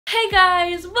Hey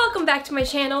guys, welcome back to my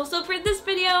channel. So for this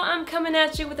video, I'm coming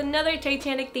at you with another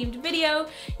Titanic themed video.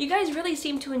 You guys really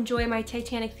seem to enjoy my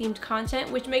Titanic themed content,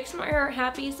 which makes my heart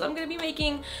happy. So I'm going to be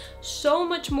making so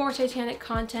much more Titanic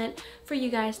content for you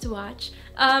guys to watch.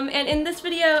 And in this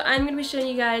video, I'm going to be showing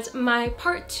you guys my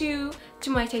part 2 to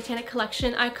my Titanic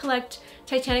collection. I collect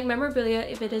Titanic memorabilia,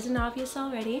 if it isn't obvious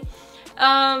already.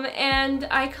 And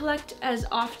I collect as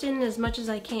often as much as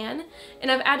I can, and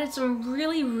I've added some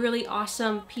really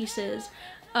awesome pieces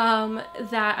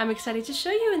that I'm excited to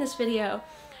show you in this video.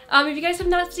 If you guys have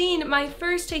not seen my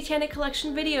first Titanic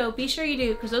collection video, be sure you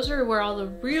do, because those are where all the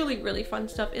really fun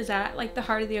stuff is at, like the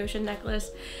Heart of the Ocean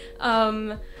necklace,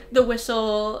 the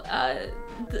whistle,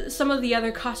 some of the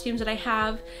other costumes that I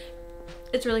have.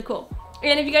 It's really cool.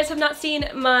 And if you guys have not seen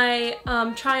my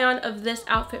try-on of this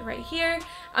outfit right here,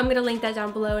 I'm going to link that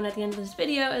down below and at the end of this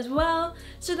video as well,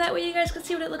 so that way you guys can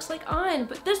see what it looks like on.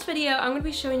 But this video, I'm going to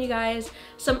be showing you guys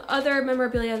some other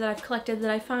memorabilia that I've collected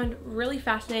that I found really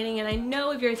fascinating, and I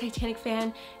know if you're a Titanic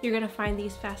fan, you're going to find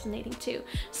these fascinating too.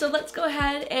 So let's go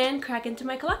ahead and crack into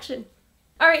my collection.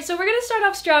 Alright, so we're going to start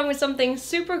off strong with something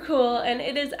super cool, and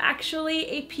it is actually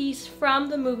a piece from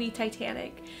the movie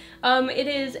Titanic. It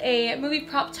is a movie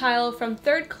prop tile from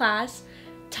 3rd class,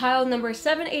 tile number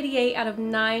 788 out of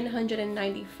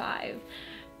 995.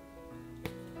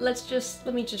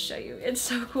 Let me just show you. It's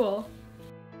so cool.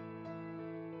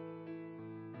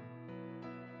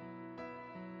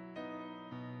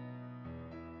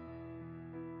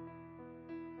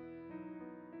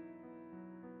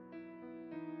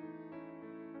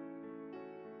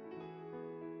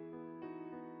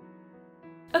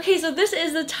 Okay, so this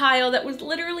is the tile that was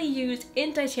literally used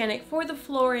in Titanic for the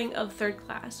flooring of 3rd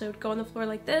class. So it would go on the floor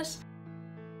like this.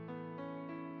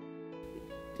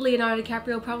 Leonardo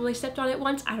DiCaprio probably stepped on it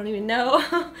once, I don't even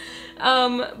know.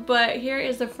 But here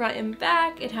is the front and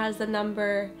back. It has the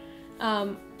number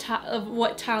of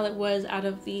what tile it was out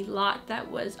of the lot that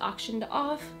was auctioned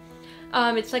off.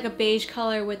 It's like a beige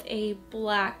color with a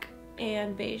black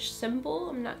and beige symbol.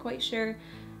 I'm not quite sure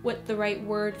what the right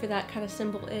word for that kind of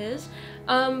symbol is,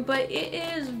 but it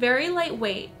is very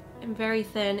lightweight and very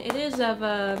thin. It is of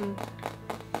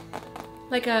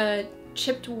like a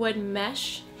chipped wood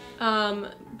mesh,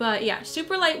 but yeah,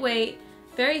 super lightweight,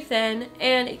 very thin,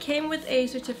 and it came with a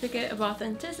certificate of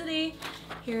authenticity.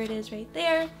 Here it is right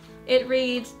there. It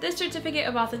reads, "This certificate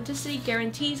of authenticity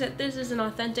guarantees that this is an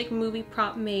authentic movie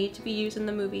prop made to be used in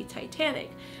the movie Titanic,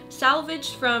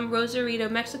 salvaged from Rosarito,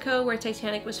 Mexico, where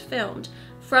Titanic was filmed,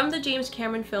 from the James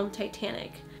Cameron film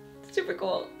Titanic." Super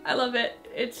cool. I love it.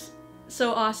 It's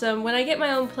so awesome. When I get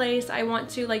my own place, I want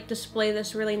to like display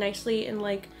this really nicely in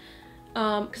like,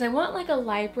 because I want like a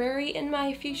library in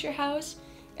my future house,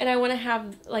 and I want to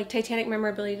have like Titanic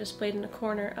memorabilia displayed in the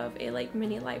corner of a like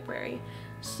mini library.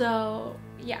 So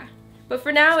yeah, but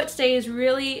for now it stays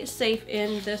really safe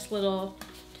in this little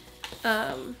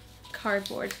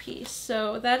cardboard piece.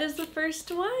 So that is the first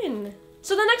one.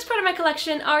 So the next part of my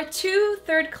collection are 2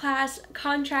 3rd class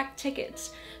contract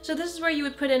tickets. So this is where you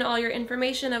would put in all your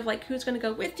information of like who's going to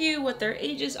go with you, what their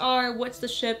ages are, what's the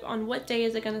ship, on what day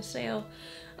is it going to sail.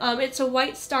 It's a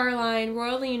White Star Line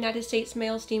Royal United States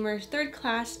Mail Steamer's 3rd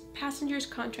class passengers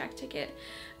contract ticket.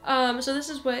 So this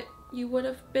is what you would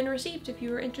have been received if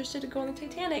you were interested to go on the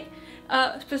Titanic,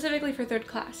 specifically for 3rd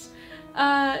class.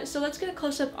 So let's get a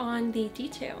close-up on the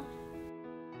detail.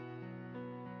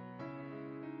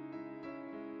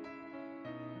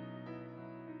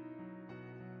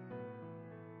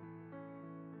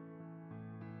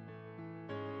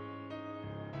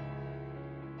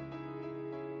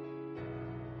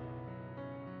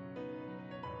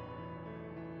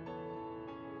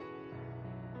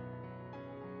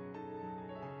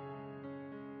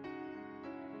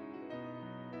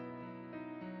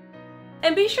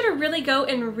 And be sure to really go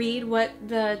and read what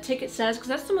the ticket says, because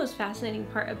that's the most fascinating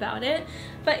part about it.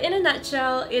 But in a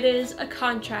nutshell, it is a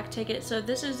contract ticket. So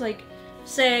this is like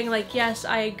saying like, yes,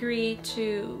 I agree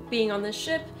to being on this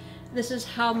ship. This is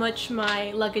how much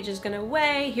my luggage is gonna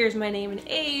weigh. Here's my name and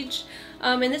age.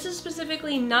 And this is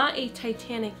specifically not a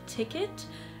Titanic ticket.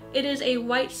 It is a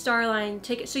White Star Line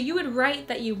ticket. So you would write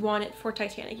that you want it for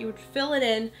Titanic. You would fill it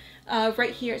in.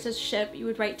 Right here it says ship. You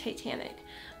would write Titanic.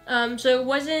 So it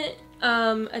wasn't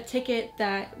a ticket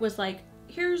that was like,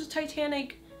 here's a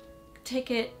Titanic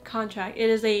ticket contract. It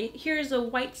is a, here's a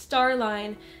White Star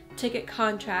Line ticket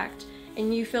contract,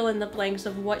 and you fill in the blanks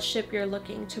of what ship you're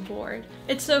looking to board.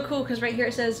 It's so cool because right here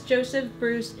it says Joseph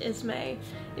Bruce Ismay.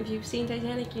 If you've seen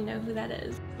Titanic, you know who that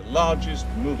is. The largest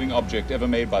moving object ever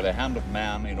made by the hand of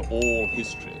man in all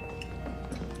history.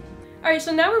 Alright,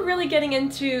 so now we're really getting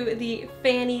into the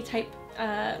fanny type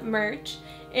merch.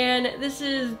 And this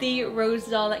is the rose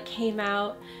doll that came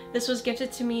out. This was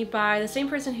gifted to me by the same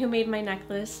person who made my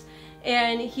necklace,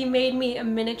 and he made me a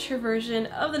miniature version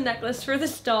of the necklace for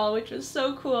this doll, which was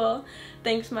so cool.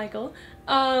 Thanks, Michael.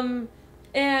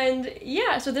 And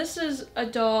yeah, so this is a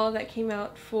doll that came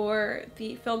out for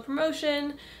the film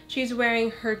promotion. She's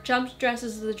wearing her jump dress.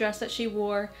 This is the dress that she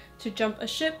wore to jump a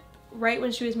ship right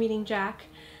when she was meeting Jack.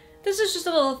 This is just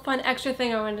a little fun extra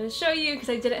thing I wanted to show you because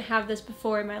I didn't have this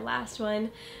before in my last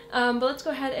one. But let's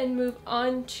go ahead and move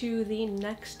on to the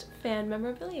next fan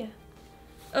memorabilia.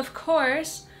 Of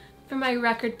course, for my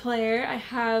record player, I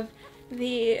have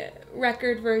the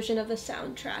record version of the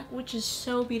soundtrack, which is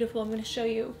so beautiful. I'm going to show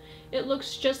you. It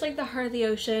looks just like the Heart of the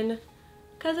Ocean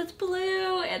because it's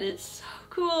blue and it's so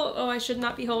cool. Oh, I should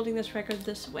not be holding this record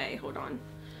this way. Hold on.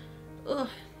 Ugh.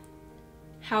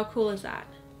 How cool is that?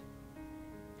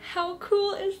 How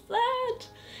cool is that?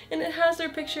 And it has their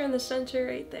picture in the center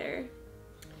right there.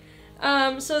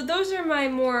 So those are my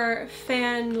more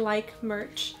fan-like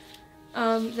merch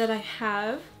that I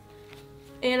have.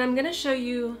 And I'm gonna show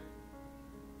you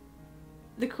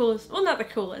the coolest, well, not the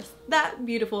coolest, that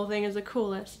beautiful thing is the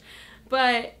coolest,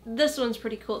 but this one's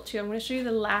pretty cool too. I'm gonna show you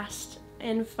the last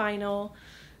and final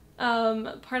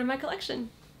part of my collection.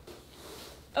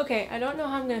 Okay, I don't know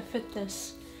how I'm gonna fit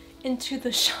this into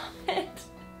the shot.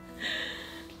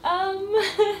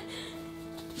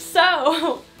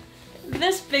 So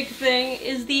this big thing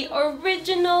is the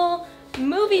original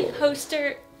movie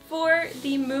poster for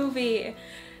the movie.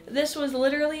 This was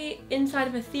literally inside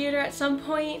of a theater at some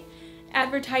point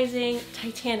advertising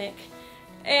Titanic.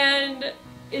 And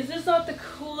is this not the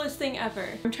coolest thing ever?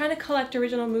 I'm trying to collect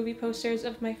original movie posters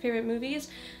of my favorite movies,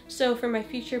 so for my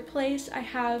future place I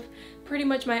have pretty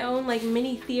much my own like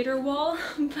mini theater wall,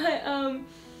 but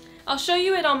I'll show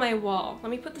you it on my wall.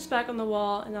 Let me put this back on the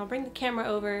wall and I'll bring the camera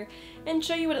over and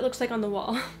show you what it looks like on the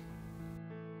wall.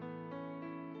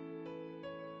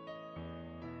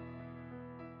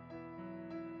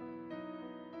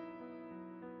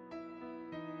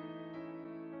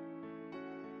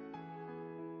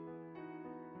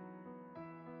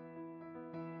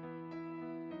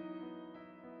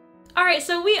 Alright,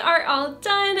 so we are all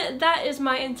done. That is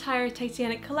my entire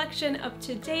Titanic collection up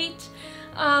to date.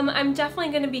 I'm definitely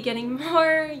going to be getting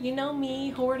more, you know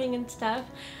me, hoarding and stuff.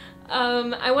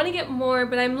 I want to get more,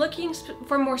 but I'm looking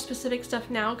for more specific stuff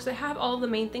now because I have all the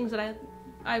main things that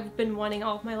I've been wanting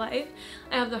all of my life.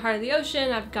 I have the Heart of the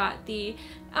Ocean, I've got the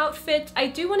outfits. I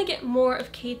do want to get more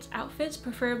of Kate's outfits,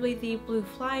 preferably the blue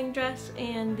flying dress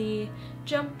and the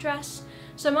jump dress.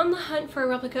 So I'm on the hunt for a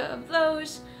replica of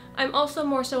those. I'm also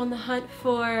more so on the hunt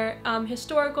for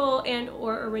historical and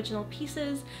or original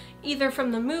pieces, either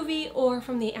from the movie or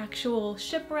from the actual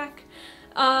shipwreck.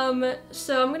 So I'm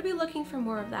going to be looking for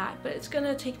more of that, but it's going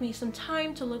to take me some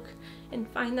time to look and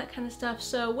find that kind of stuff.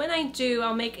 So when I do,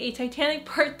 I'll make a Titanic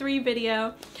Part 3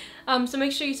 video. So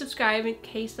make sure you subscribe in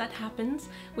case that happens,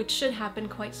 which should happen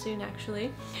quite soon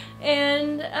actually.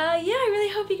 And yeah, I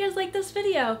really hope you guys like this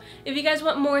video. If you guys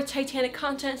want more Titanic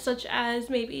content, such as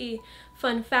maybe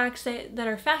fun facts that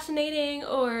are fascinating,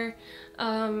 or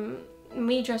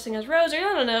me dressing as Rose, or I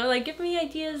don't know, like give me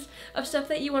ideas of stuff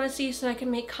that you want to see so I can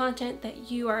make content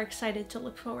that you are excited to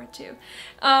look forward to.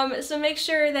 So make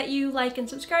sure that you like and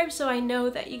subscribe so I know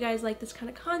that you guys like this kind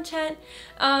of content,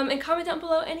 and comment down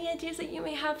below any ideas that you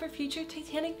may have for future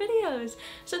Titanic videos.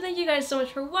 So thank you guys so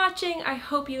much for watching. I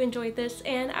hope you enjoyed this,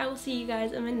 and I will see you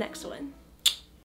guys in the next one.